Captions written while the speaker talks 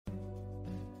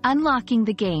Unlocking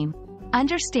the game.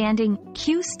 Understanding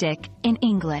cue stick in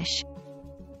English.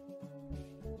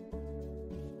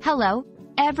 Hello,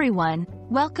 everyone.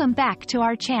 Welcome back to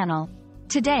our channel.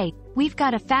 Today, we've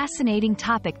got a fascinating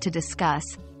topic to discuss,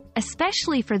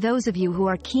 especially for those of you who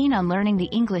are keen on learning the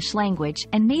English language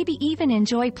and maybe even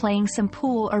enjoy playing some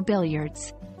pool or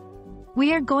billiards.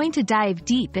 We are going to dive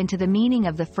deep into the meaning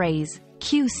of the phrase,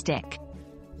 cue stick.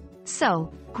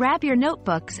 So, grab your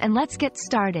notebooks and let's get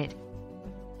started.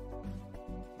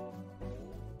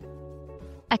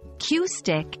 A cue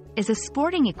stick is a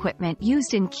sporting equipment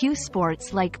used in cue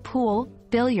sports like pool,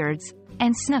 billiards,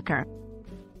 and snooker.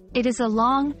 It is a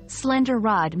long, slender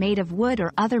rod made of wood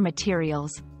or other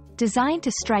materials, designed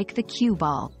to strike the cue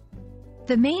ball.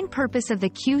 The main purpose of the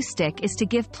cue stick is to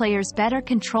give players better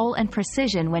control and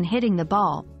precision when hitting the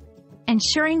ball,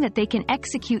 ensuring that they can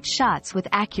execute shots with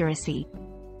accuracy.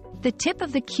 The tip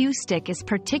of the cue stick is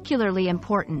particularly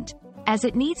important, as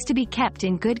it needs to be kept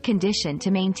in good condition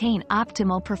to maintain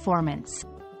optimal performance.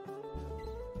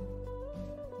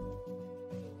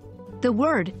 The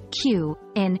word cue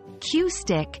in cue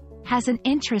stick has an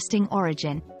interesting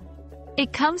origin.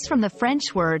 It comes from the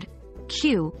French word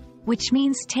queue, which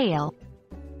means tail.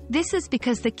 This is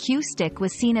because the cue stick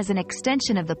was seen as an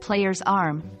extension of the player's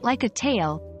arm, like a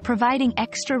tail, providing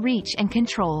extra reach and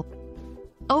control.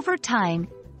 Over time,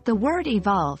 the word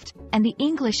evolved, and the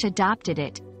English adopted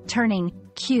it, turning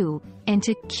cue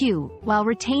into cue while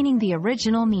retaining the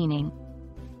original meaning.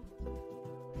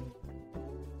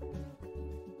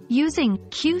 Using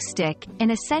cue stick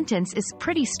in a sentence is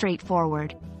pretty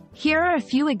straightforward. Here are a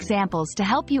few examples to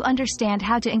help you understand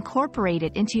how to incorporate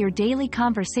it into your daily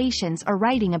conversations or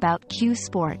writing about cue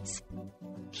sports.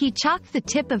 He chalked the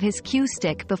tip of his cue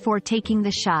stick before taking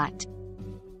the shot.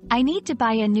 I need to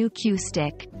buy a new cue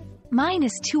stick. Mine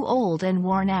is too old and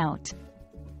worn out.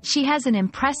 She has an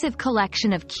impressive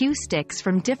collection of cue sticks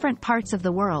from different parts of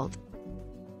the world.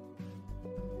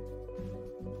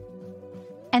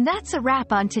 And that's a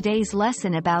wrap on today's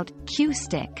lesson about cue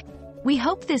stick. We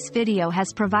hope this video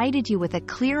has provided you with a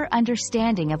clear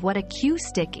understanding of what a cue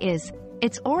stick is,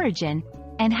 its origin,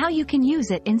 and how you can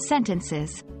use it in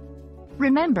sentences.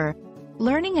 Remember,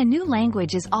 learning a new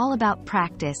language is all about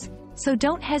practice, so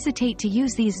don't hesitate to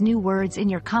use these new words in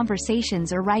your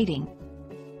conversations or writing.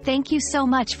 Thank you so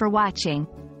much for watching,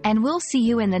 and we'll see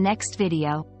you in the next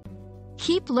video.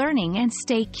 Keep learning and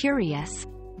stay curious.